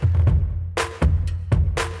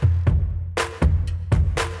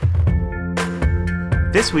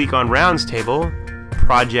This week on Rounds Table,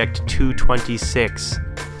 Project 226.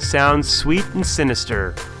 Sounds sweet and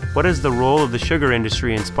sinister. What is the role of the sugar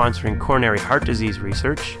industry in sponsoring coronary heart disease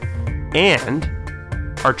research? And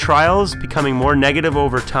are trials becoming more negative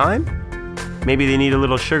over time? Maybe they need a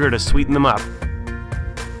little sugar to sweeten them up.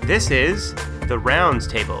 This is the Rounds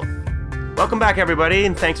Table. Welcome back, everybody,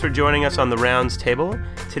 and thanks for joining us on the Rounds Table.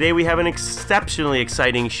 Today we have an exceptionally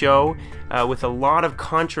exciting show with a lot of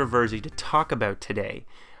controversy to talk about today.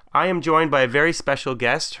 I am joined by a very special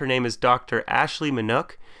guest. Her name is Dr. Ashley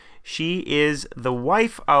Manook. She is the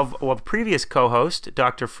wife of a previous co-host,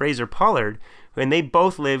 Dr. Fraser Pollard, and they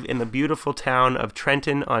both live in the beautiful town of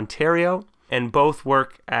Trenton, Ontario, and both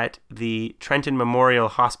work at the Trenton Memorial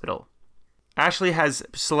Hospital. Ashley has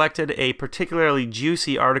selected a particularly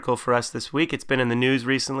juicy article for us this week. It's been in the news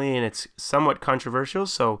recently and it's somewhat controversial,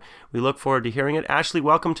 so we look forward to hearing it. Ashley,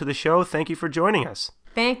 welcome to the show. Thank you for joining us.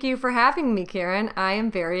 Thank you for having me, Kieran. I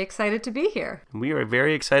am very excited to be here. We are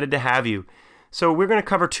very excited to have you. So we're going to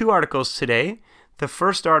cover two articles today. The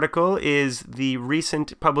first article is the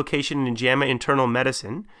recent publication in JAMA Internal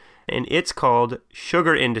Medicine, and it's called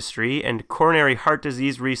Sugar Industry and Coronary Heart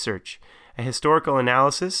Disease Research, a historical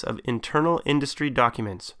analysis of internal industry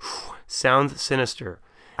documents. Sounds sinister.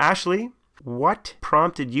 Ashley, what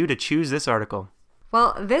prompted you to choose this article?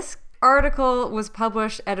 Well, this article was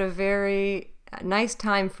published at a very nice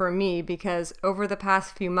time for me because over the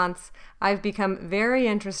past few months, I've become very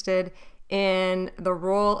interested in the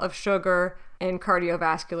role of sugar in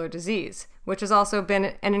cardiovascular disease, which has also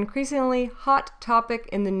been an increasingly hot topic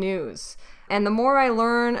in the news. And the more I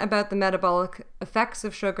learn about the metabolic effects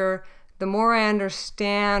of sugar, the more I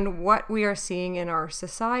understand what we are seeing in our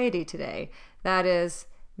society today. That is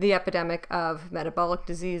the epidemic of metabolic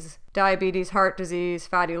disease, diabetes, heart disease,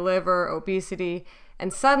 fatty liver, obesity.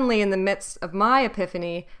 And suddenly in the midst of my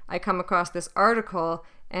epiphany, I come across this article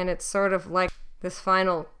and it's sort of like this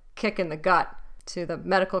final kick in the gut to the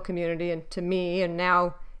medical community and to me. And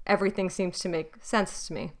now everything seems to make sense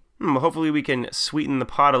to me. Hopefully we can sweeten the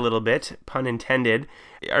pot a little bit, pun intended.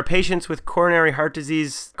 Are patients with coronary heart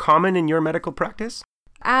disease common in your medical practice?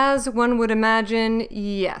 As one would imagine,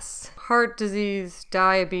 yes. Heart disease,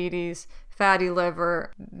 diabetes, fatty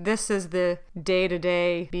liver, this is the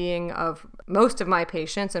day-to-day being of most of my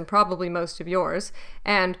patients and probably most of yours.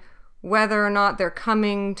 And whether or not they're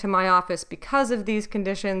coming to my office because of these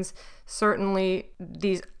conditions, certainly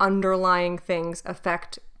these underlying things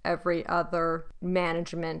affect every other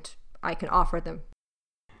management I can offer them.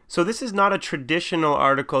 So this is not a traditional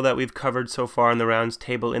article that we've covered so far on the Rounds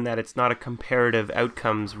Table in that it's not a comparative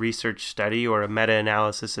outcomes research study or a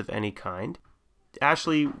meta-analysis of any kind.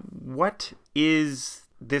 Ashley, what is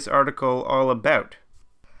this article all about?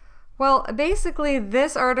 Well, basically,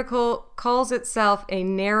 this article calls itself a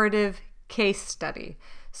narrative case study.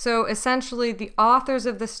 So essentially, the authors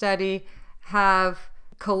of the study have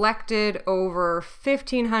collected over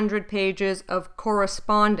 1,500 pages of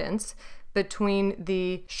correspondence between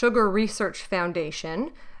the Sugar Research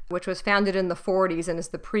Foundation, which was founded in the 40s and is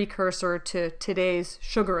the precursor to today's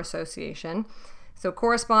Sugar Association. So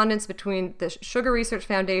correspondence between the Sugar Research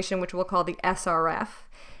Foundation, which we'll call the SRF,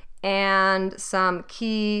 and some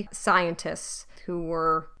key scientists who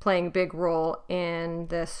were playing a big role in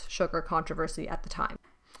this sugar controversy at the time.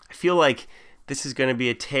 I feel like this is going to be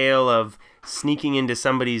a tale of sneaking into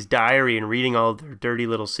somebody's diary and reading all their dirty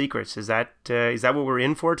little secrets. Is that what we're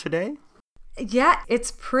in for today? Yeah,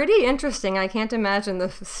 it's pretty interesting. I can't imagine the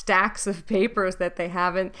stacks of papers that they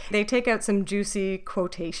have. And they take out some juicy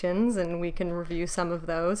quotations and we can review some of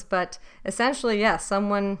those. But essentially, yes,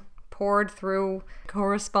 someone poured through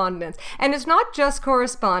correspondence. And it's not just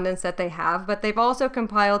correspondence that they have, but they've also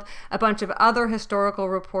compiled a bunch of other historical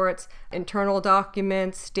reports, internal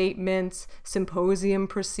documents, statements, symposium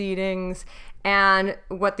proceedings. And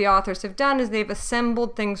what the authors have done is they've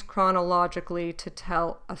assembled things chronologically to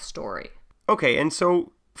tell a story. Okay, and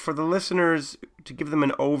so for the listeners, to give them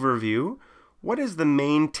an overview, what is the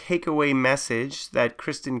main takeaway message that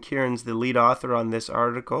Kristen Kieran's the lead author on this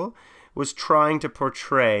article was trying to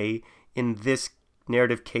portray in this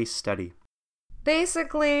narrative case study?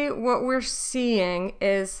 Basically, what we're seeing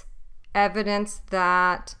is evidence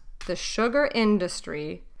that the sugar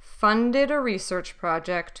industry funded a research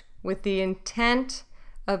project with the intent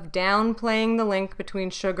of downplaying the link between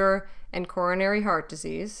sugar and coronary heart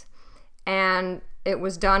disease, and it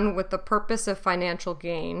was done with the purpose of financial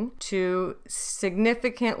gain to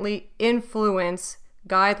significantly influence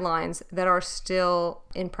guidelines that are still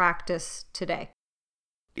in practice today.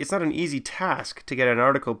 It's not an easy task to get an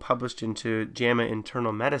article published into JAMA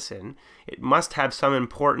Internal Medicine. It must have some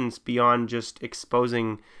importance beyond just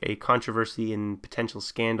exposing a controversy and potential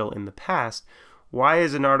scandal in the past. Why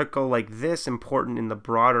is an article like this important in the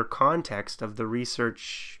broader context of the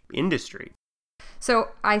research industry? So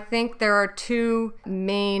I think there are two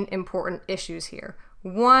main important issues here.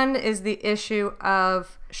 One is the issue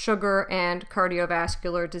of sugar and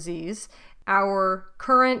cardiovascular disease. Our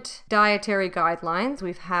current dietary guidelines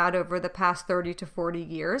we've had over the past 30 to 40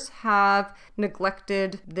 years have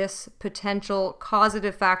neglected this potential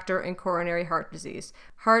causative factor in coronary heart disease.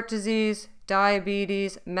 Heart disease,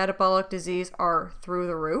 diabetes, metabolic disease are through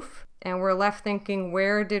the roof, and we're left thinking,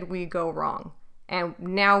 where did we go wrong? And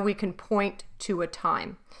now we can point to a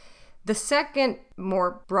time. The second,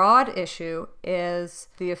 more broad issue is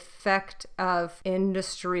the effect of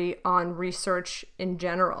industry on research in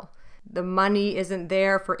general. The money isn't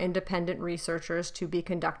there for independent researchers to be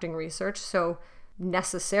conducting research, so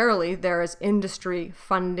necessarily there is industry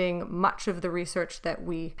funding much of the research that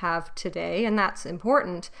we have today, and that's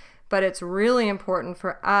important, but it's really important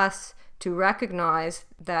for us to recognize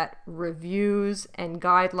that reviews and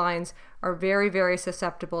guidelines are very, very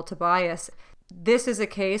susceptible to bias. This is a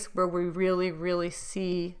case where we really, really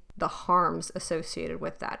see the harms associated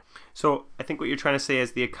with that. So I think what you're trying to say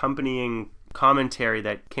is the accompanying commentary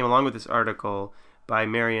that came along with this article by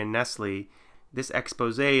Marion Nestle, this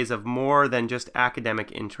expose is of more than just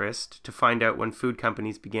academic interest to find out when food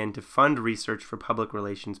companies began to fund research for public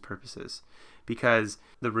relations purposes, because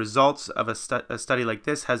the results of a study like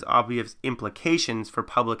this has obvious implications for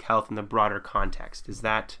public health in the broader context. Is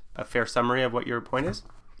that a fair summary of what your point is?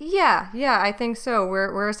 Yeah, I think so.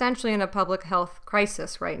 We're essentially in a public health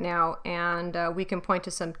crisis right now, and we can point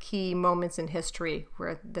to some key moments in history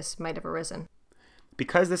where this might have arisen.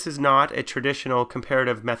 Because this is not a traditional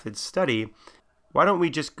comparative methods study, why don't we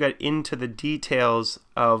just get into the details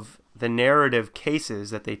of the narrative cases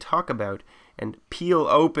that they talk about and peel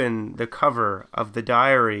open the cover of the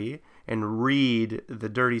diary and read the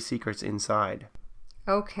dirty secrets inside?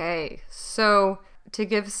 Okay, so to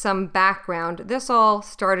give some background, this all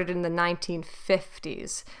started in the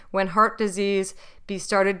 1950s when heart disease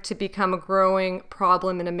started to become a growing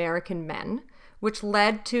problem in American men, which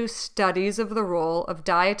led to studies of the role of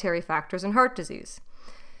dietary factors in heart disease.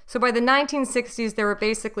 So by the 1960s, there were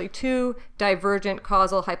basically two divergent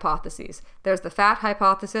causal hypotheses. There's the fat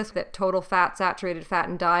hypothesis that total fat, saturated fat,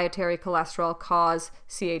 and dietary cholesterol cause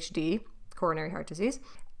CHD, coronary heart disease.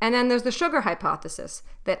 And then there's the sugar hypothesis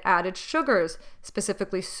that added sugars,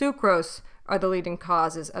 specifically sucrose, are the leading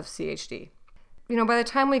causes of CHD. By the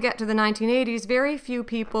time we get to the 1980s, very few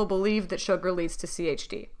people believe that sugar leads to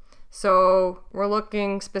CHD. So we're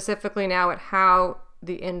looking specifically now at how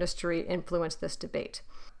the industry influenced this debate.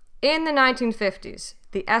 In the 1950s,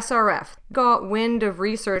 the SRF got wind of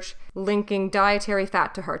research linking dietary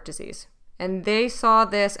fat to heart disease, and they saw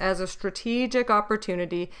this as a strategic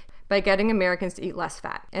opportunity by getting Americans to eat less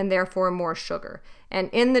fat and therefore more sugar. And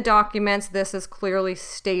in the documents, this is clearly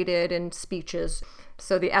stated in speeches.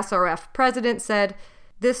 So the SRF president said,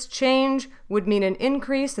 this change would mean an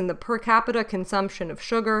increase in the per capita consumption of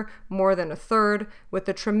sugar more than a third, with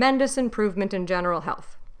a tremendous improvement in general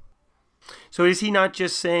health. So is he not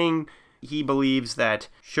just saying he believes that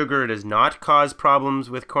sugar does not cause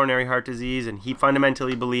problems with coronary heart disease, and he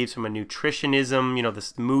fundamentally believes from a nutritionism,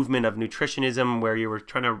 this movement of nutritionism where you were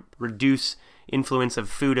trying to reduce influence of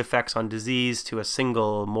food effects on disease to a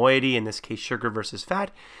single moiety, in this case sugar versus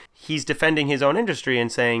fat. He's defending his own industry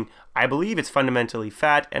and saying, I believe it's fundamentally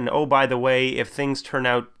fat, and oh, by the way, if things turn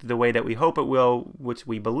out the way that we hope it will, which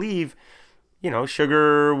we believe,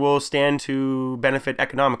 sugar will stand to benefit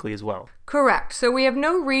economically as well. Correct. So we have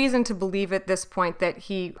no reason to believe at this point that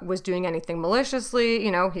he was doing anything maliciously.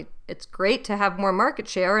 It's great to have more market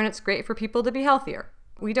share, and it's great for people to be healthier.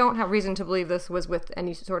 We don't have reason to believe this was with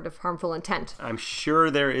any sort of harmful intent. I'm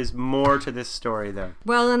sure there is more to this story, though.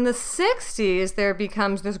 Well, in the 60s, there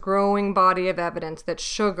becomes this growing body of evidence that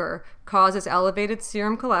sugar causes elevated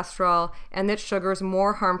serum cholesterol and that sugar is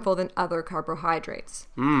more harmful than other carbohydrates.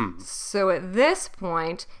 So at this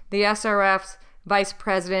point, the SRF's vice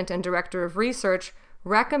president and director of research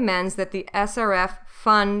recommends that the SRF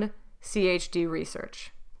fund CHD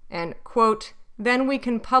research. And, quote, then we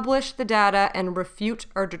can publish the data and refute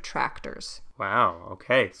our detractors. Wow,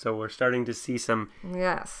 okay. So we're starting to see some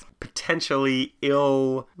potentially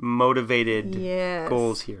ill-motivated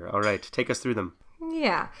goals here. All right, take us through them.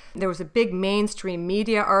 Yeah. There was a big mainstream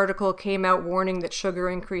media article came out warning that sugar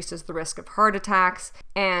increases the risk of heart attacks.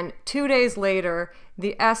 And 2 days later,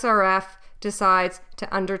 the SRF decides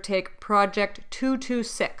to undertake Project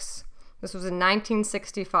 226. This was in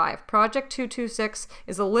 1965. Project 226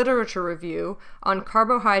 is a literature review on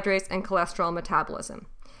carbohydrates and cholesterol metabolism.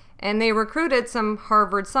 And they recruited some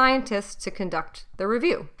Harvard scientists to conduct the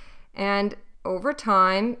review. And over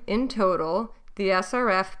time, in total, the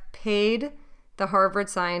SRF paid the Harvard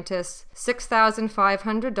scientists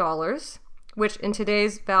 $6,500, which in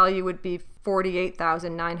today's value would be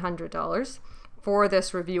 $48,900, for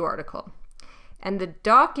this review article. And the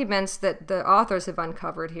documents that the authors have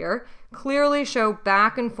uncovered here clearly show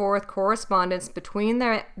back and forth correspondence between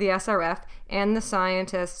the SRF and the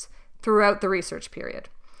scientists throughout the research period.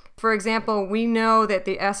 For example, we know that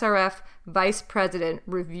the SRF vice president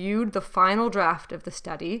reviewed the final draft of the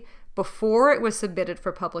study before it was submitted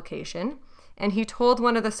for publication, and he told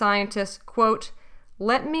one of the scientists, quote,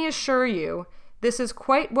 "Let me assure you, this is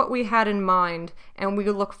quite what we had in mind, and we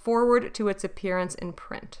look forward to its appearance in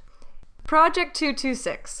print." Project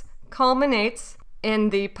 226 culminates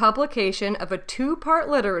in the publication of a 2-part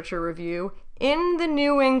literature review in the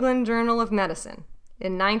New England Journal of Medicine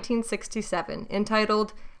in 1967,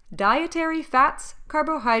 entitled Dietary Fats,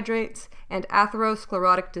 Carbohydrates, and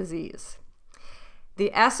Atherosclerotic Disease.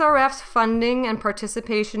 The SRF's funding and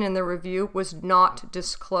participation in the review was not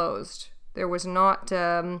disclosed. There was not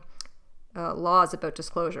laws about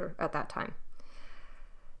disclosure at that time.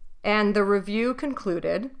 And the review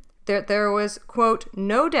concluded that there was, quote,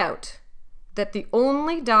 "no doubt that the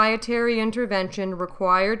only dietary intervention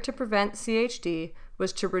required to prevent CHD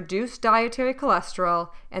was to reduce dietary cholesterol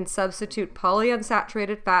and substitute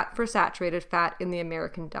polyunsaturated fat for saturated fat in the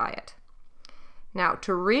American diet." Now,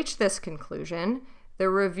 to reach this conclusion, the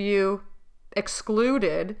review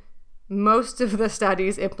excluded most of the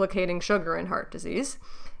studies implicating sugar and heart disease.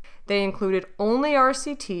 They included only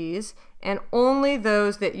RCTs and only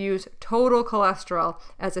those that use total cholesterol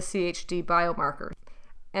as a CHD biomarker.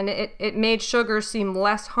 And it made sugar seem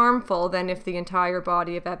less harmful than if the entire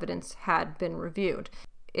body of evidence had been reviewed.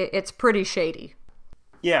 It's pretty shady.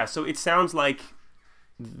 Yeah, so it sounds like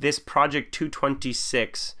this Project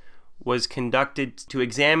 226 was conducted to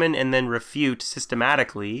examine and then refute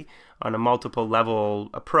systematically on a multiple level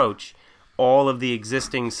approach all of the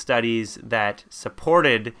existing studies that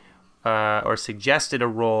supported or suggested a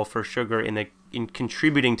role for sugar in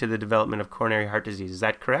contributing to the development of coronary heart disease. Is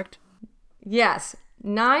that correct? Yes.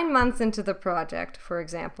 9 months into the project, for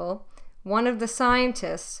example, one of the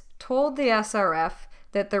scientists told the SRF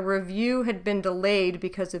that the review had been delayed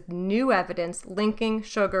because of new evidence linking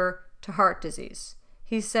sugar to heart disease.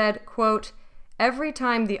 He said, quote, "Every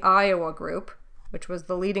time the Iowa group, which was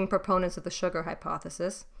the leading proponents of the sugar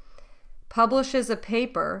hypothesis, publishes a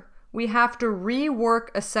paper, we have to rework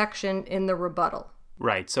a section in the rebuttal."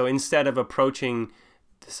 Right. So instead of approaching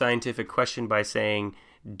the scientific question by saying,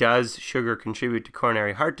 does sugar contribute to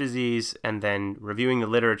coronary heart disease, and then reviewing the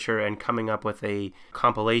literature and coming up with a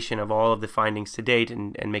compilation of all of the findings to date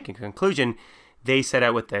and making a conclusion, they set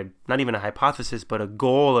out with not even a hypothesis, but a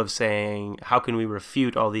goal of saying, how can we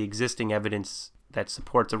refute all the existing evidence that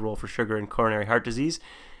supports a role for sugar in coronary heart disease?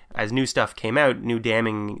 As new stuff came out, new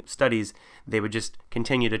damning studies, they would just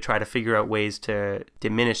continue to try to figure out ways to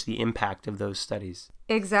diminish the impact of those studies.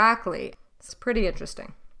 Exactly. It's pretty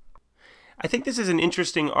interesting. I think this is an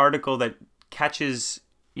interesting article that catches,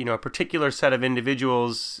 a particular set of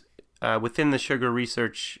individuals within the Sugar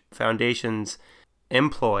Research Foundation's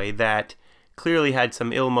employ that clearly had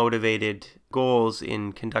some ill-motivated goals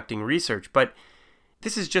in conducting research. But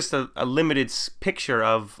this is just a limited picture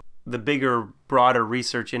of the bigger, broader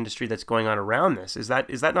research industry that's going on around this. Is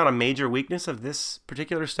that not a major weakness of this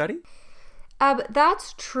particular study?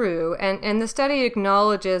 That's true, and the study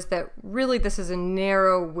acknowledges that really this is a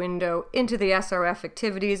narrow window into the SRF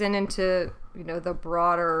activities and into the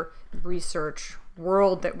broader research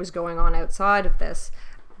world that was going on outside of this.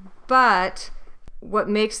 But what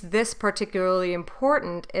makes this particularly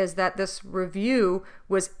important is that this review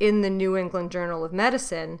was in the New England Journal of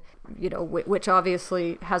Medicine, which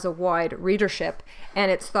obviously has a wide readership,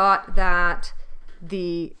 and it's thought that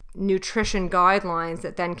the nutrition guidelines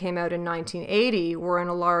that then came out in 1980 were in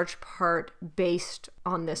a large part based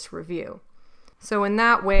on this review. So in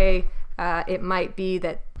that way, it might be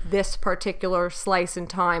that this particular slice in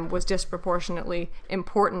time was disproportionately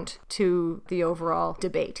important to the overall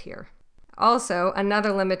debate here. Also,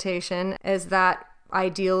 another limitation is that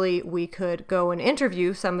ideally we could go and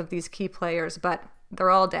interview some of these key players, but they're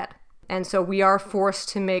all dead. And so we are forced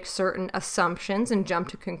to make certain assumptions and jump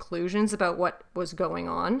to conclusions about what was going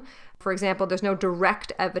on. For example, there's no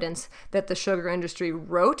direct evidence that the sugar industry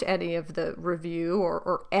wrote any of the review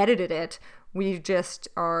or edited it. We just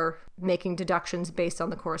are making deductions based on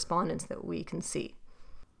the correspondence that we can see.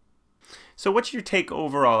 So what's your take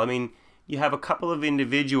overall? I mean, you have a couple of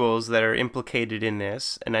individuals that are implicated in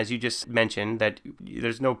this, and as you just mentioned, that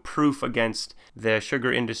there's no proof against the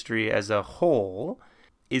sugar industry as a whole.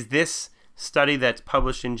 Is this study that's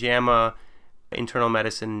published in JAMA Internal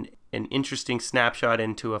Medicine an interesting snapshot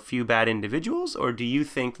into a few bad individuals, or do you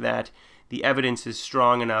think that the evidence is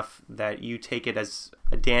strong enough that you take it as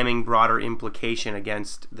a damning broader implication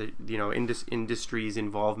against the industry's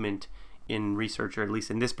involvement in research, or at least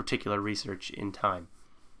in this particular research in time?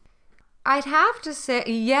 I'd have to say,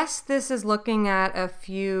 yes, this is looking at a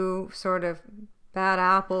few sort of bad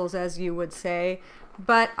apples, as you would say,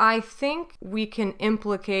 but I think we can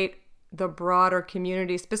implicate the broader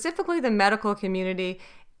community, specifically the medical community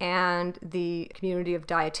and the community of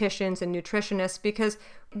dietitians and nutritionists, because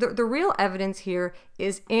the real evidence here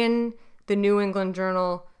is in the New England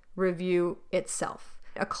Journal review itself.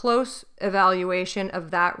 A close evaluation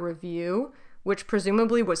of that review, which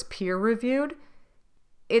presumably was peer-reviewed,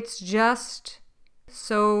 it's just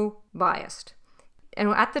so biased. And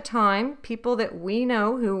at the time, people that we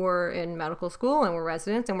know who were in medical school and were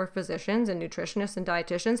residents and were physicians and nutritionists and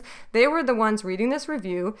dietitians, they were the ones reading this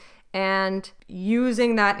review and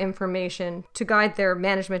using that information to guide their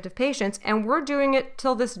management of patients. And we're doing it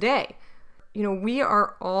till this day. We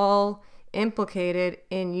are all implicated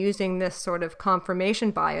in using this sort of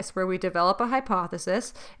confirmation bias where we develop a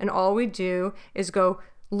hypothesis and all we do is go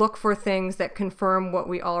look for things that confirm what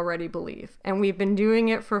we already believe. And we've been doing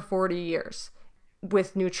it for 40 years.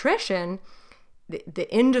 With nutrition, the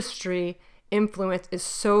industry influence is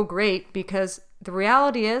so great because the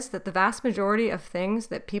reality is that the vast majority of things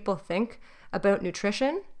that people think about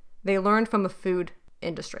nutrition, they learned from a food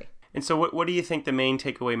industry. And so what do you think the main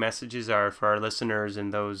takeaway messages are for our listeners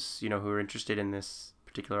and those, who are interested in this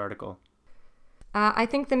particular article? I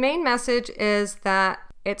think the main message is that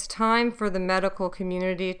it's time for the medical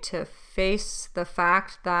community to face the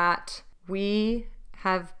fact that we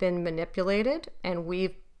have been manipulated and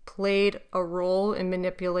we've played a role in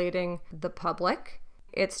manipulating the public.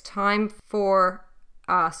 It's time for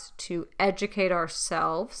us to educate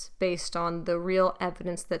ourselves based on the real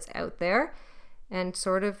evidence that's out there and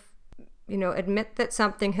sort of, admit that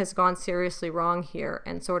something has gone seriously wrong here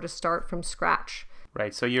and sort of start from scratch.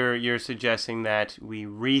 Right. So you're suggesting that we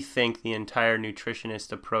rethink the entire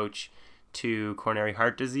nutritionist approach to coronary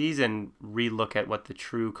heart disease and relook at what the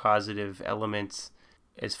true causative elements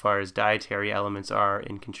as far as dietary elements are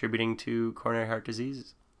in contributing to coronary heart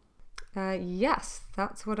disease? Yes,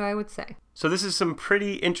 that's what I would say. So this is some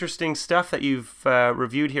pretty interesting stuff that you've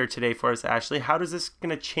reviewed here today for us, Ashley. How does this going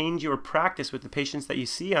to change your practice with the patients that you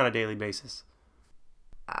see on a daily basis?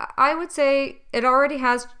 I would say it already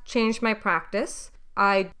has changed my practice.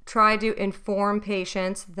 I try to inform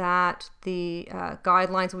patients that the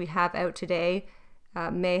guidelines we have out today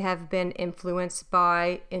may have been influenced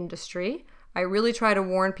by industry. I really try to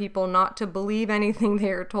warn people not to believe anything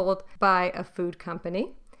they are told by a food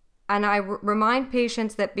company. And I remind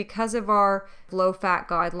patients that because of our low-fat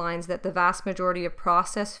guidelines, that the vast majority of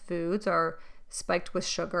processed foods are spiked with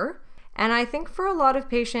sugar. And I think for a lot of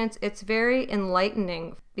patients, it's very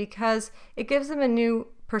enlightening because it gives them a new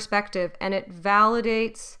perspective and it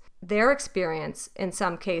validates their experience in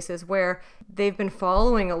some cases where they've been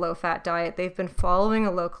following a low-fat diet, they've been following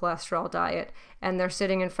a low-cholesterol diet, and they're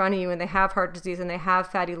sitting in front of you and they have heart disease and they have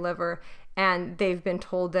fatty liver, and they've been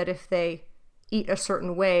told that if they eat a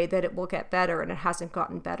certain way that it will get better, and it hasn't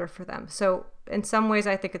gotten better for them. So in some ways,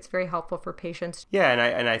 I think it's very helpful for patients. Yeah,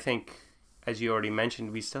 and I think, as you already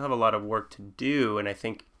mentioned, we still have a lot of work to do, and I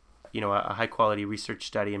think a high-quality research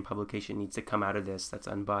study and publication needs to come out of this that's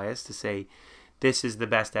unbiased to say, this is the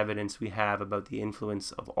best evidence we have about the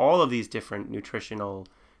influence of all of these different nutritional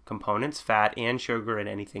components, fat and sugar and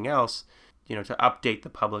anything else, to update the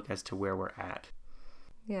public as to where we're at.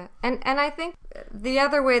 Yeah. And I think the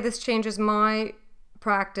other way this changes my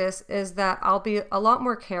practice is that I'll be a lot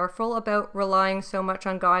more careful about relying so much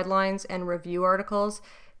on guidelines and review articles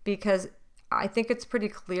because I think it's pretty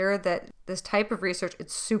clear that this type of research,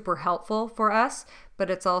 it's super helpful for us, but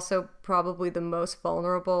it's also probably the most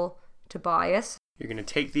vulnerable to bias. You're going to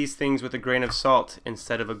take these things with a grain of salt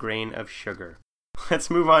instead of a grain of sugar. Let's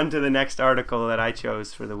move on to the next article that I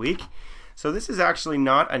chose for the week. So this is actually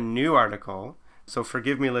not a new article, so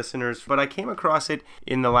forgive me, listeners, but I came across it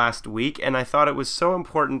in the last week, and I thought it was so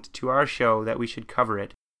important to our show that we should cover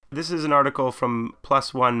it. This is an article from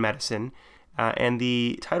PLOS ONE Medicine, and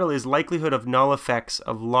the title is Likelihood of Null Effects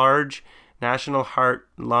of Large National Heart,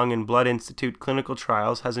 Lung, and Blood Institute Clinical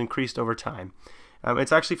Trials Has Increased Over Time.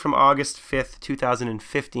 It's actually from August 5th,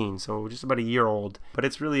 2015, so just about a year old, but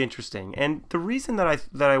it's really interesting. And the reason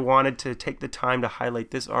that I wanted to take the time to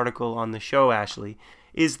highlight this article on the show, Ashley,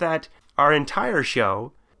 is that our entire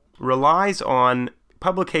show relies on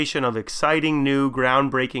publication of exciting new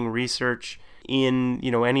groundbreaking research in,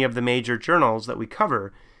 any of the major journals that we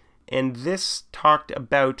cover. And this talked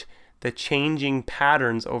about the changing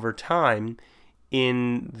patterns over time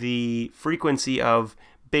in the frequency of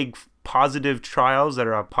big positive trials that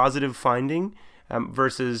are a positive finding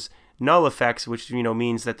versus null effects, which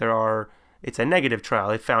means that it's a negative trial.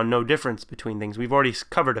 It found no difference between things. We've already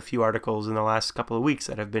covered a few articles in the last couple of weeks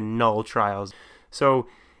that have been null trials. So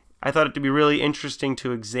I thought it to be really interesting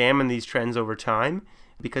to examine these trends over time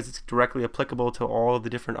because it's directly applicable to all of the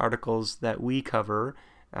different articles that we cover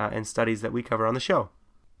and studies that we cover on the show.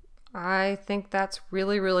 I think that's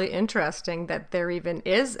really, really interesting that there even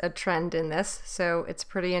is a trend in this. So it's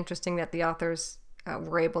pretty interesting that the authors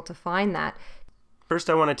were able to find that. First,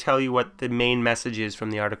 I want to tell you what the main message is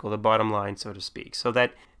from the article, the bottom line, so to speak. So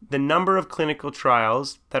that the number of clinical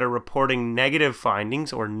trials that are reporting negative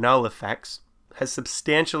findings or null effects has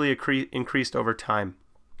substantially increased over time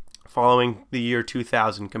following the year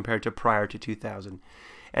 2000 compared to prior to 2000.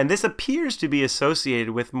 And this appears to be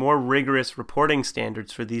associated with more rigorous reporting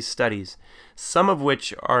standards for these studies, some of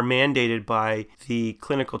which are mandated by the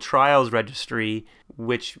Clinical Trials Registry,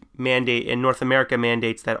 which in North America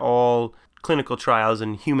mandates that all clinical trials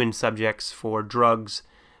in human subjects for drugs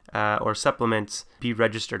or supplements be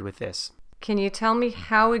registered with this. Can you tell me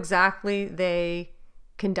how exactly they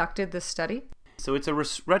conducted this study? So it's a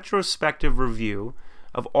retrospective review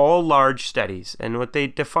of all large studies. And what they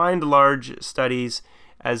defined large studies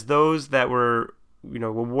as those that were,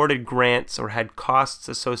 awarded grants or had costs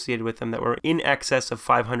associated with them that were in excess of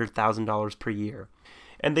 $500,000 per year.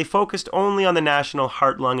 And they focused only on the National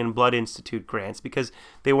Heart, Lung, and Blood Institute grants because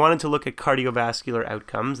they wanted to look at cardiovascular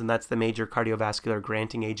outcomes, and that's the major cardiovascular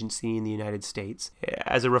granting agency in the United States,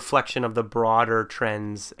 as a reflection of the broader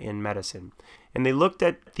trends in medicine. And they looked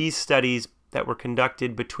at these studies that were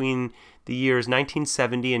conducted between the years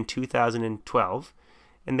 1970 and 2012,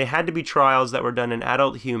 and they had to be trials that were done in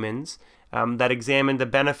adult humans that examined the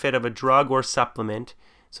benefit of a drug or supplement,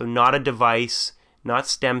 so not a device, not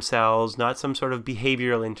stem cells, not some sort of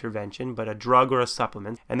behavioral intervention, but a drug or a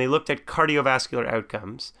supplement. And they looked at cardiovascular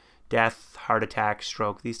outcomes, death, heart attack,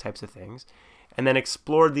 stroke, these types of things, and then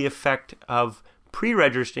explored the effect of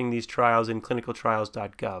pre-registering these trials in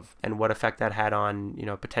clinicaltrials.gov and what effect that had on,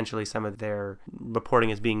 potentially some of their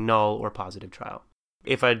reporting as being null or positive trial.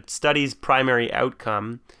 If a study's primary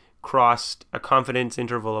outcome crossed a confidence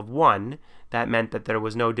interval of 1, that meant that there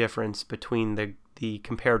was no difference between the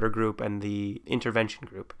comparator group and the intervention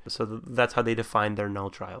group. So that's how they defined their null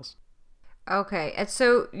trials. Okay, and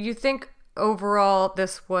so you think overall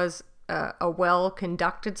this was a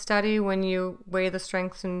well-conducted study when you weigh the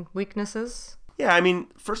strengths and weaknesses? Yeah,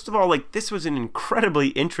 first of all, this was an incredibly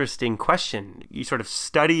interesting question. You sort of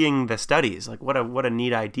studying the studies, what a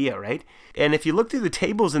neat idea, right? And if you look through the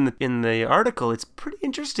tables in the article, it's pretty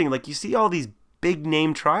interesting. You see all these big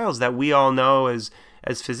name trials that we all know as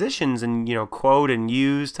physicians and quote and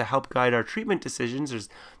use to help guide our treatment decisions. There's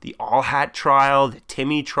the ALLHAT trial, the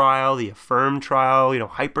TIMI trial, the AFFIRM trial,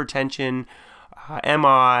 hypertension,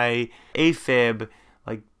 MI, AFib.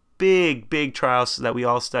 Big trials that we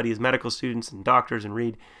all study as medical students and doctors and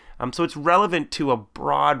read. So it's relevant to a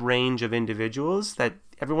broad range of individuals that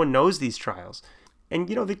everyone knows these trials. And,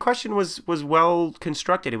 the question was well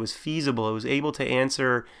constructed. It was feasible. It was able to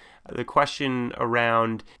answer the question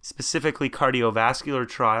around specifically cardiovascular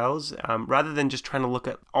trials rather than just trying to look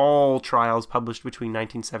at all trials published between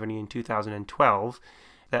 1970 and 2012.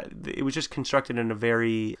 That it was just constructed in a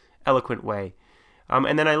very eloquent way.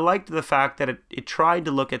 And then I liked the fact that it tried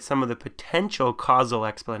to look at some of the potential causal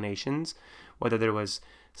explanations, whether there was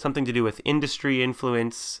something to do with industry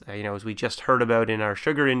influence, as we just heard about in our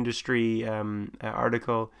sugar industry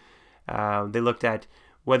article. They looked at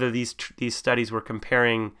whether these studies were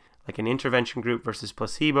comparing an intervention group versus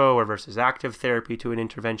placebo or versus active therapy to an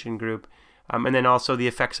intervention group, and then also the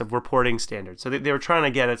effects of reporting standards. So they were trying to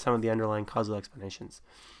get at some of the underlying causal explanations.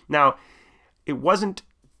 Now, it wasn't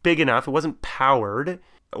big enough, it wasn't powered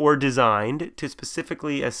or designed to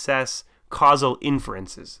specifically assess causal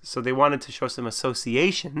inferences. So they wanted to show some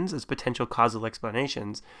associations as potential causal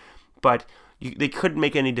explanations, but they couldn't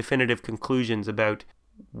make any definitive conclusions about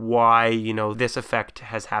why, this effect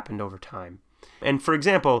has happened over time. And for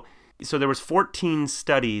example, so there was 14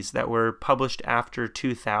 studies that were published after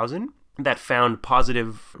 2000 that found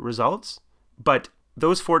positive results, but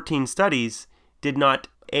those 14 studies did not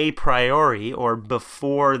a priori, or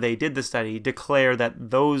before they did the study, declare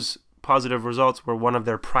that those positive results were one of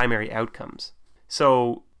their primary outcomes.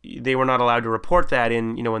 So they were not allowed to report that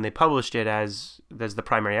in, when they published it as the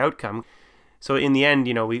primary outcome. So in the end,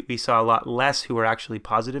 we saw a lot less who were actually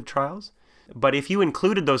positive trials. But if you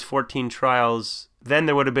included those 14 trials, then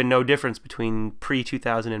there would have been no difference between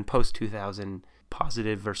pre-2000 and post-2000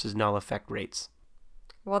 positive versus null effect rates.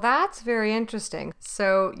 Well, that's very interesting.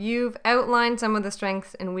 So you've outlined some of the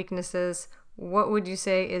strengths and weaknesses. What would you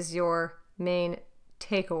say is your main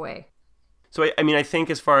takeaway? So, I think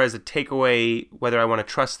as far as a takeaway, whether I want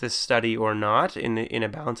to trust this study or not, in a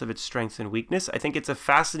balance of its strengths and weakness, I think it's a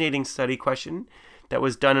fascinating study question that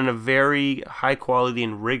was done in a very high quality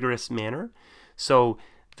and rigorous manner. So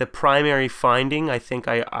the primary finding, I think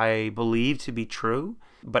I believe to be true,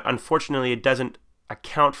 but unfortunately it doesn't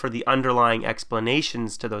account for the underlying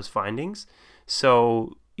explanations to those findings.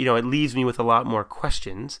 So, it leaves me with a lot more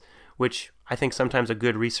questions, which I think sometimes a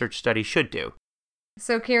good research study should do.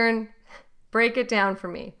 So, Kieran, break it down for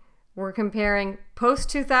me. We're comparing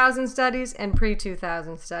post-2000 studies and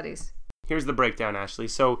pre-2000 studies. Here's the breakdown, Ashley.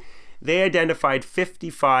 So they identified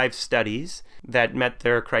 55 studies that met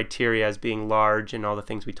their criteria as being large and all the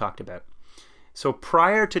things we talked about. So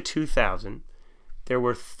prior to 2000, there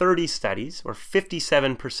were 30 studies, or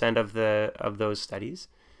 57% of those studies,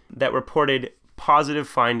 that reported positive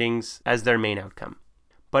findings as their main outcome.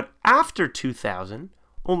 But after 2000,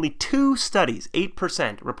 only 2 studies,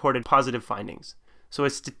 8%, reported positive findings. So a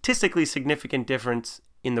statistically significant difference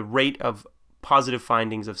in the rate of positive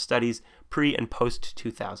findings of studies pre and post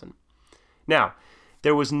 2000. Now,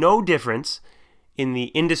 there was no difference in the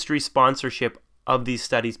industry sponsorship of these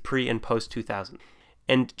studies pre and post 2000.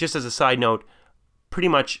 And just as a side note, pretty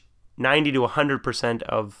much 90 to 100%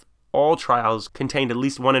 of all trials contained at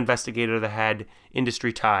least one investigator that had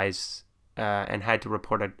industry ties and had to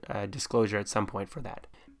report a disclosure at some point for that.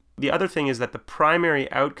 The other thing is that the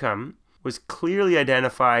primary outcome was clearly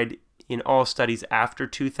identified in all studies after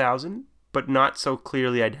 2000, but not so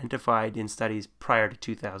clearly identified in studies prior to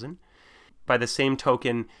 2000. By the same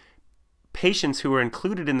token, patients who were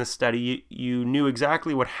included in the study, you knew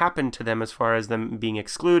exactly what happened to them as far as them being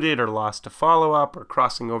excluded or lost to follow-up or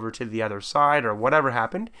crossing over to the other side or whatever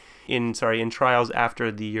happened in trials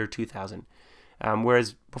after the year 2000.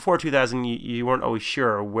 Whereas before 2000, you weren't always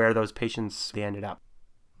sure where those patients ended up.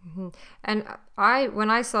 Mm-hmm. And when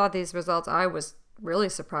I saw these results, I was really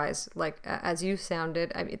surprised. Like, as you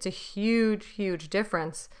sounded, it's a huge, huge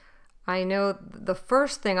difference. I know the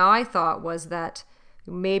first thing I thought was that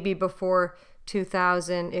maybe before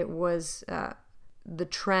 2000, it was the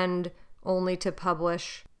trend only to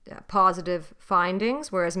publish positive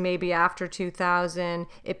findings, whereas maybe after 2000,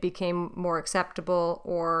 it became more acceptable,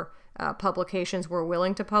 or publications were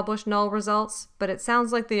willing to publish null results. But it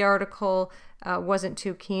sounds like the article wasn't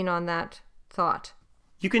too keen on that thought.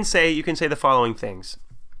 You can say the following things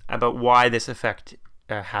about why this effect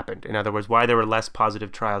happened. In other words, why there were less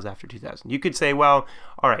positive trials after 2000. You could say, well,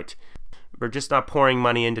 all right, we're just not pouring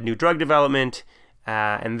money into new drug development,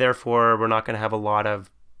 and therefore we're not going to have a lot of,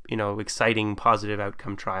 exciting positive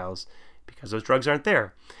outcome trials because those drugs aren't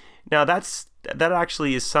there. Now that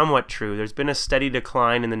actually is somewhat true. There's been a steady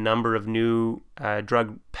decline in the number of new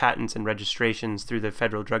drug patents and registrations through the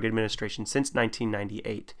Federal Drug Administration since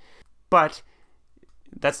 1998. But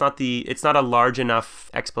it's not a large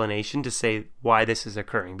enough explanation to say why this is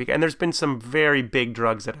occurring. And there's been some very big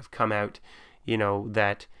drugs that have come out,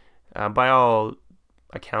 that by all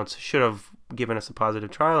accounts should have given us a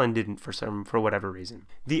positive trial and didn't for whatever reason.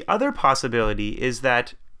 The other possibility is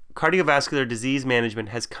that cardiovascular disease management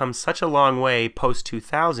has come such a long way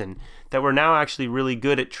post-2000 that we're now actually really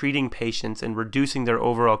good at treating patients and reducing their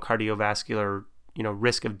overall cardiovascular,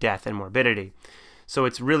 risk of death and morbidity. So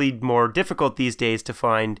it's really more difficult these days to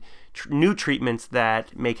find new treatments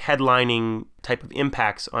that make headlining type of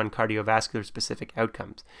impacts on cardiovascular specific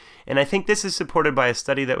outcomes. And I think this is supported by a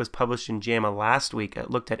study that was published in JAMA last week that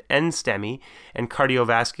looked at NSTEMI and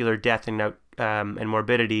cardiovascular death and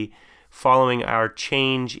morbidity following our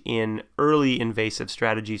change in early invasive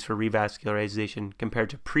strategies for revascularization compared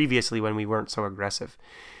to previously when we weren't so aggressive.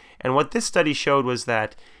 And what this study showed was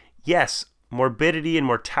that, yes, morbidity and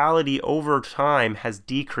mortality over time has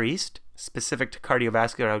decreased, specific to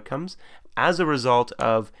cardiovascular outcomes, as a result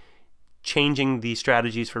of changing the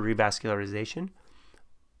strategies for revascularization.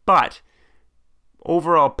 But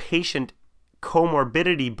overall patient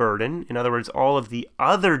comorbidity burden, in other words, all of the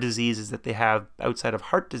other diseases that they have outside of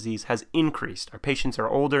heart disease, has increased. Our patients are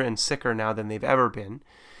older and sicker now than they've ever been.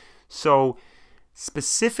 So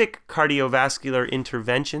specific cardiovascular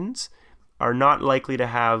interventions are not likely to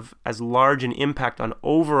have as large an impact on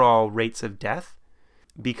overall rates of death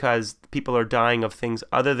because people are dying of things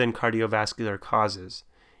other than cardiovascular causes.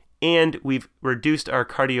 And we've reduced our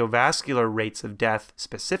cardiovascular rates of death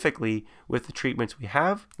specifically with the treatments we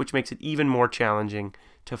have, which makes it even more challenging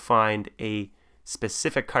to find a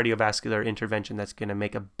specific cardiovascular intervention that's going to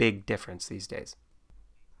make a big difference these days.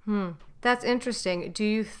 That's interesting. Do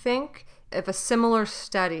you think if a similar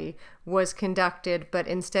study was conducted, but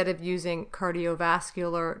instead of using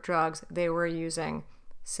cardiovascular drugs, they were using,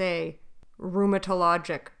 say,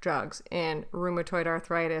 rheumatologic drugs in rheumatoid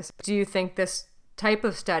arthritis, do you think this type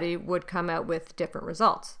of study would come out with different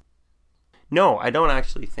results? No, I don't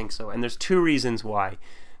actually think so. And there's two reasons why.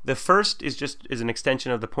 The first is an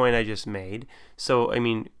extension of the point I just made. So, I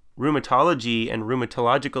mean, rheumatology and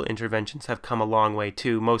rheumatological interventions have come a long way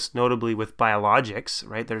too, most notably with biologics,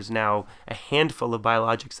 right? There's now a handful of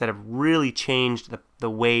biologics that have really changed the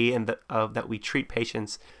way that we treat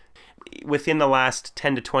patients. Within the last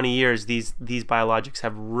 10 to 20 years, these biologics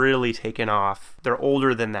have really taken off. They're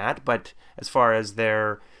older than that, but as far as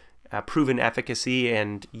their proven efficacy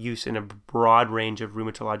and use in a broad range of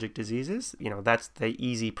rheumatologic diseases, that's the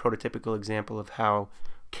easy prototypical example of how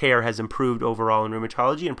care has improved overall in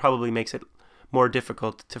rheumatology, and probably makes it more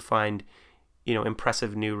difficult to find,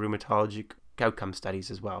 impressive new rheumatologic outcome studies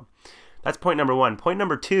as well. That's point number one. Point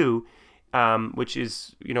number two, which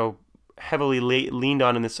is, heavily leaned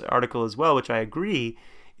on in this article as well, which I agree,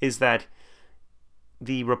 is that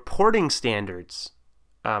the reporting standards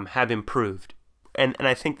have improved. And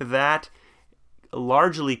I think that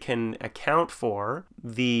largely can account for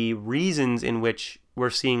the reasons in which we're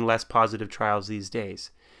seeing less positive trials these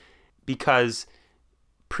days. Because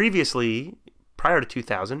previously, prior to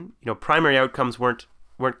 2000, primary outcomes weren't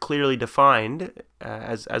clearly defined,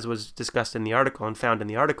 as was discussed in the article and found in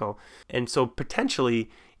the article. And so potentially,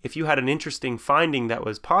 if you had an interesting finding that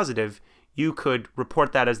was positive, you could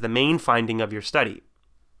report that as the main finding of your study.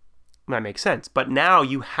 That makes sense. But now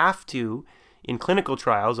you have to, in clinical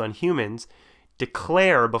trials on humans,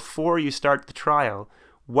 declare before you start the trial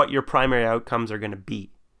what your primary outcomes are going to be.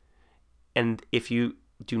 And if you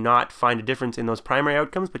do not find a difference in those primary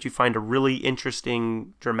outcomes, but you find a really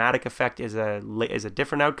interesting dramatic effect as a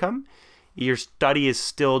different outcome, your study is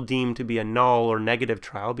still deemed to be a null or negative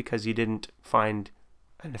trial because you didn't find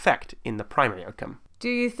an effect in the primary outcome. Do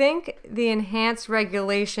you think the enhanced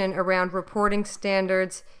regulation around reporting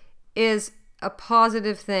standards is a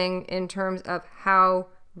positive thing in terms of how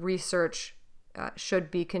research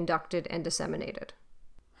should be conducted and disseminated?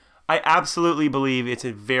 I absolutely believe it's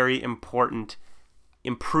a very important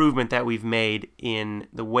improvement that we've made in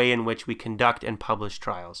the way in which we conduct and publish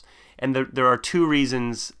trials. And there are two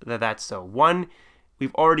reasons that that's so. One,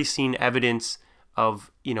 we've already seen evidence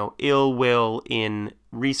of, ill will in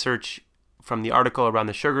research from the article around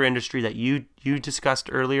the sugar industry that you discussed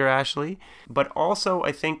earlier, Ashley. But also,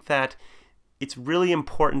 I think that it's really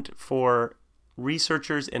important for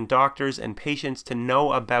researchers and doctors and patients to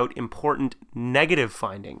know about important negative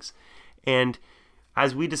findings. And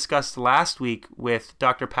as we discussed last week with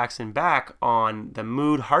Dr. Paxton Back on the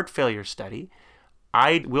mood heart failure study,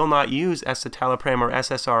 I will not use escitalopram or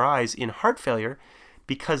SSRIs in heart failure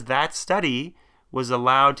because that study was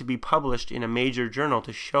allowed to be published in a major journal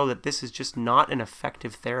to show that this is just not an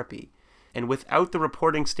effective therapy. And without the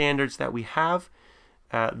reporting standards that we have,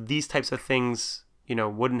 these types of things,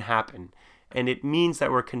 wouldn't happen. And it means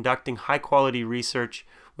that we're conducting high-quality research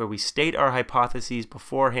where we state our hypotheses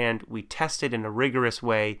beforehand, we test it in a rigorous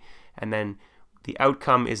way, and then the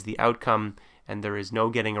outcome is the outcome, and there is no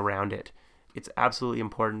getting around it. It's absolutely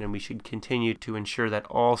important, and we should continue to ensure that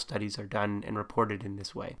all studies are done and reported in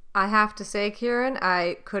this way. I have to say, Kieran,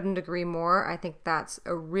 I couldn't agree more. I think that's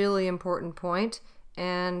a really important point,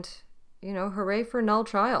 and, hooray for null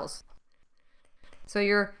trials. So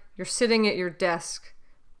you're sitting at your desk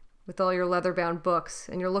with all your leather-bound books,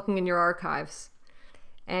 and you're looking in your archives,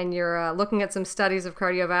 and you're looking at some studies of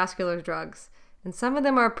cardiovascular drugs, and some of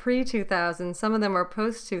them are pre-2000, some of them are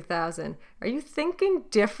post-2000. Are you thinking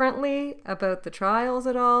differently about the trials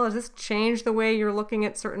at all? Has this changed the way you're looking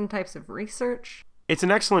at certain types of research? It's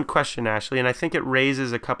an excellent question, Ashley, and I think it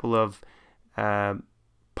raises a couple of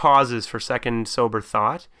pauses for second sober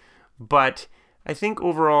thought. But I think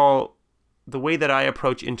overall, the way that I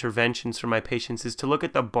approach interventions for my patients is to look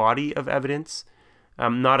at the body of evidence,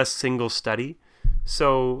 not a single study.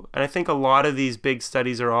 So, and I think a lot of these big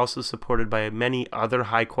studies are also supported by many other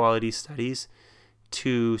high-quality studies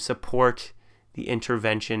to support the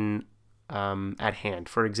intervention at hand.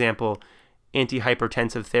 For example,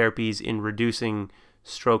 antihypertensive therapies in reducing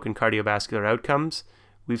stroke and cardiovascular outcomes.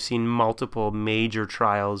 We've seen multiple major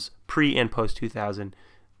trials, pre and post-2000,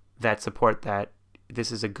 that support that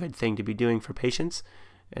this is a good thing to be doing for patients.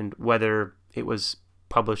 And whether it was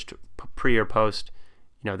published pre or post,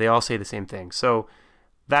 they all say the same thing. So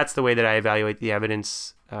that's the way that I evaluate the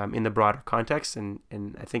evidence in the broader context, and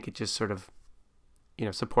I think it just sort of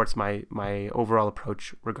supports my overall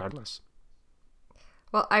approach regardless.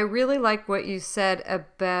 Well, I really like what you said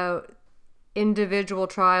about individual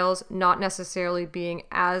trials not necessarily being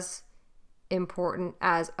as important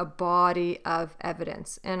as a body of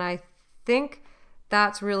evidence. And I think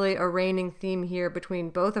that's really a reigning theme here between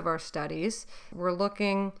both of our studies. We're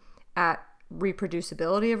looking at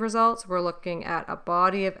reproducibility of results. We're looking at a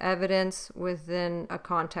body of evidence within a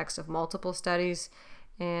context of multiple studies.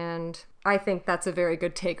 And I think that's a very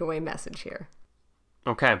good takeaway message here.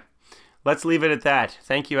 Okay. Let's leave it at that.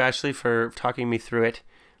 Thank you, Ashley, for talking me through it.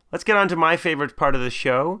 Let's get on to my favorite part of the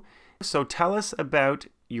show. So tell us about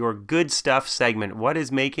your good stuff segment. What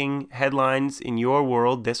is making headlines in your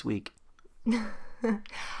world this week? I'm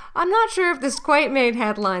not sure if this quite made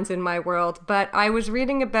headlines in my world, but I was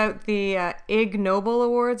reading about the Ig Nobel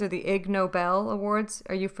Awards or the Ig Nobel Awards.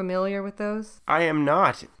 Are you familiar with those? I am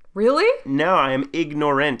not. Really? No, I am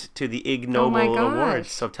ignorant to the Ig Nobel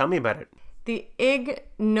Awards. So tell me about it. The Ig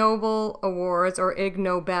Nobel Awards, or Ig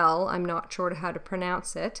Nobel, I'm not sure how to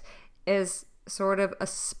pronounce it, is sort of a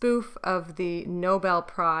spoof of the Nobel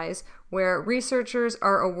Prize, where researchers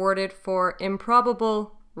are awarded for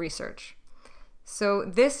improbable research. So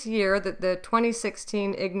this year, the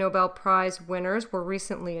 2016 Ig Nobel Prize winners were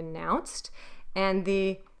recently announced, and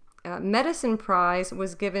the Medicine Prize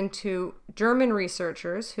was given to German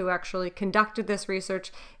researchers who actually conducted this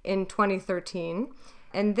research in 2013.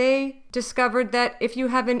 And they discovered that if you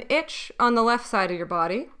have an itch on the left side of your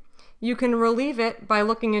body, you can relieve it by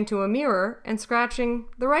looking into a mirror and scratching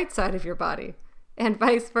the right side of your body, and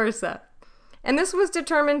vice versa. And this was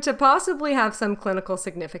determined to possibly have some clinical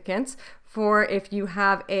significance for if you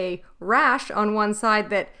have a rash on one side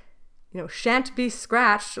that, shan't be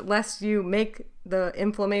scratched lest you make the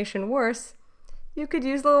inflammation worse. You could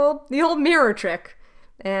use the old mirror trick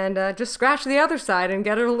and just scratch the other side and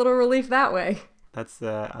get a little relief that way. That's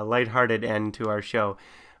a lighthearted end to our show.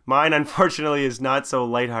 Mine, unfortunately, is not so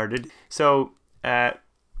lighthearted. So, a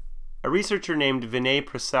researcher named Vinay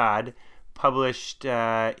Prasad published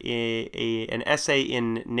an essay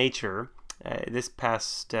in Nature this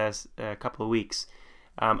past couple of weeks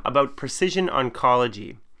about precision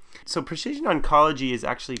oncology. So, precision oncology is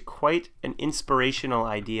actually quite an inspirational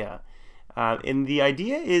idea. And the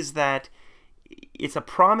idea is that it's a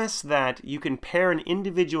promise that you can pair an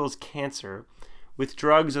individual's cancer with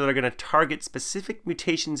drugs that are going to target specific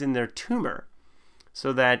mutations in their tumor,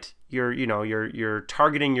 so that you're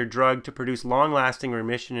targeting your drug to produce long-lasting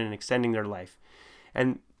remission and extending their life.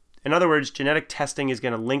 And in other words, genetic testing is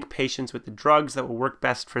going to link patients with the drugs that will work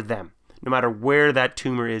best for them, no matter where that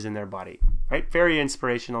tumor is in their body. Right? Very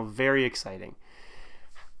inspirational, very exciting.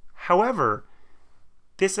 However,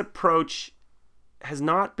 this approach has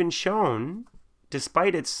not been shown,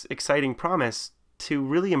 despite its exciting promise, to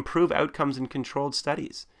really improve outcomes in controlled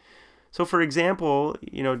studies. So, for example,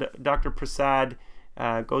 Dr. Prasad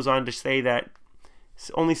goes on to say that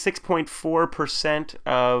only 6.4%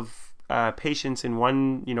 of patients in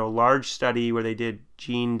one, large study where they did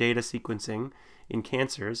gene data sequencing in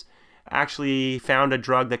cancers actually found a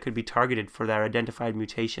drug that could be targeted for that identified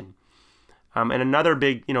mutation. And another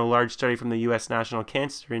big, large study from the U.S. National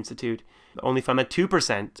Cancer Institute only found that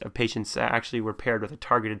 2% of patients actually were paired with a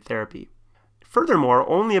targeted therapy. Furthermore,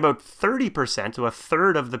 only about 30%, so a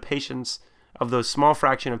third of the patients, of those small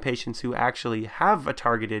fraction of patients who actually have a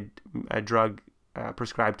targeted drug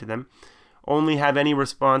prescribed to them, only have any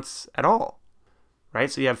response at all, right?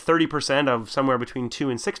 So you have 30% of somewhere between 2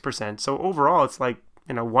 and 6%. So overall, it's like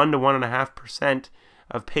 1 to 1.5%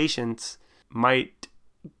 of patients might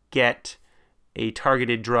get a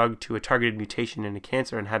targeted drug to a targeted mutation in a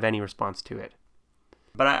cancer and have any response to it.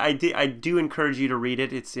 But I do encourage you to read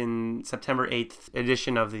it. It's in September 8th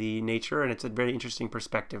edition of the Nature, and it's a very interesting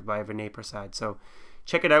perspective by Vinay Prasad. So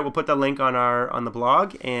check it out. We'll put the link on the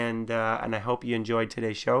blog, and I hope you enjoyed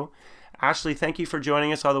today's show. Ashley, thank you for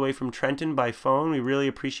joining us all the way from Trenton by phone. We really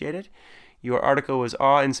appreciate it. Your article was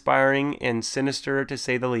awe-inspiring and sinister, to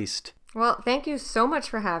say the least. Well, thank you so much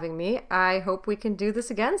for having me. I hope we can do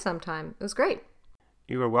this again sometime. It was great.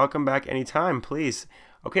 You are welcome back anytime, please.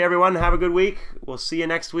 Okay, everyone, have a good week. We'll see you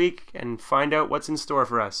next week and find out what's in store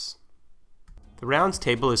for us. The Rounds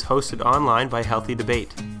Table is hosted online by Healthy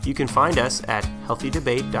Debate. You can find us at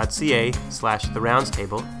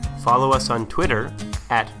healthydebate.ca/theroundstable, follow us on Twitter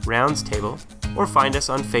 @RoundsTable, or find us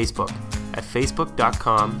on Facebook at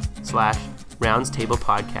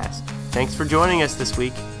facebook.com/RoundsTablePodcast. Thanks for joining us this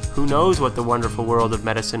week. Who knows what the wonderful world of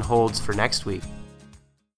medicine holds for next week?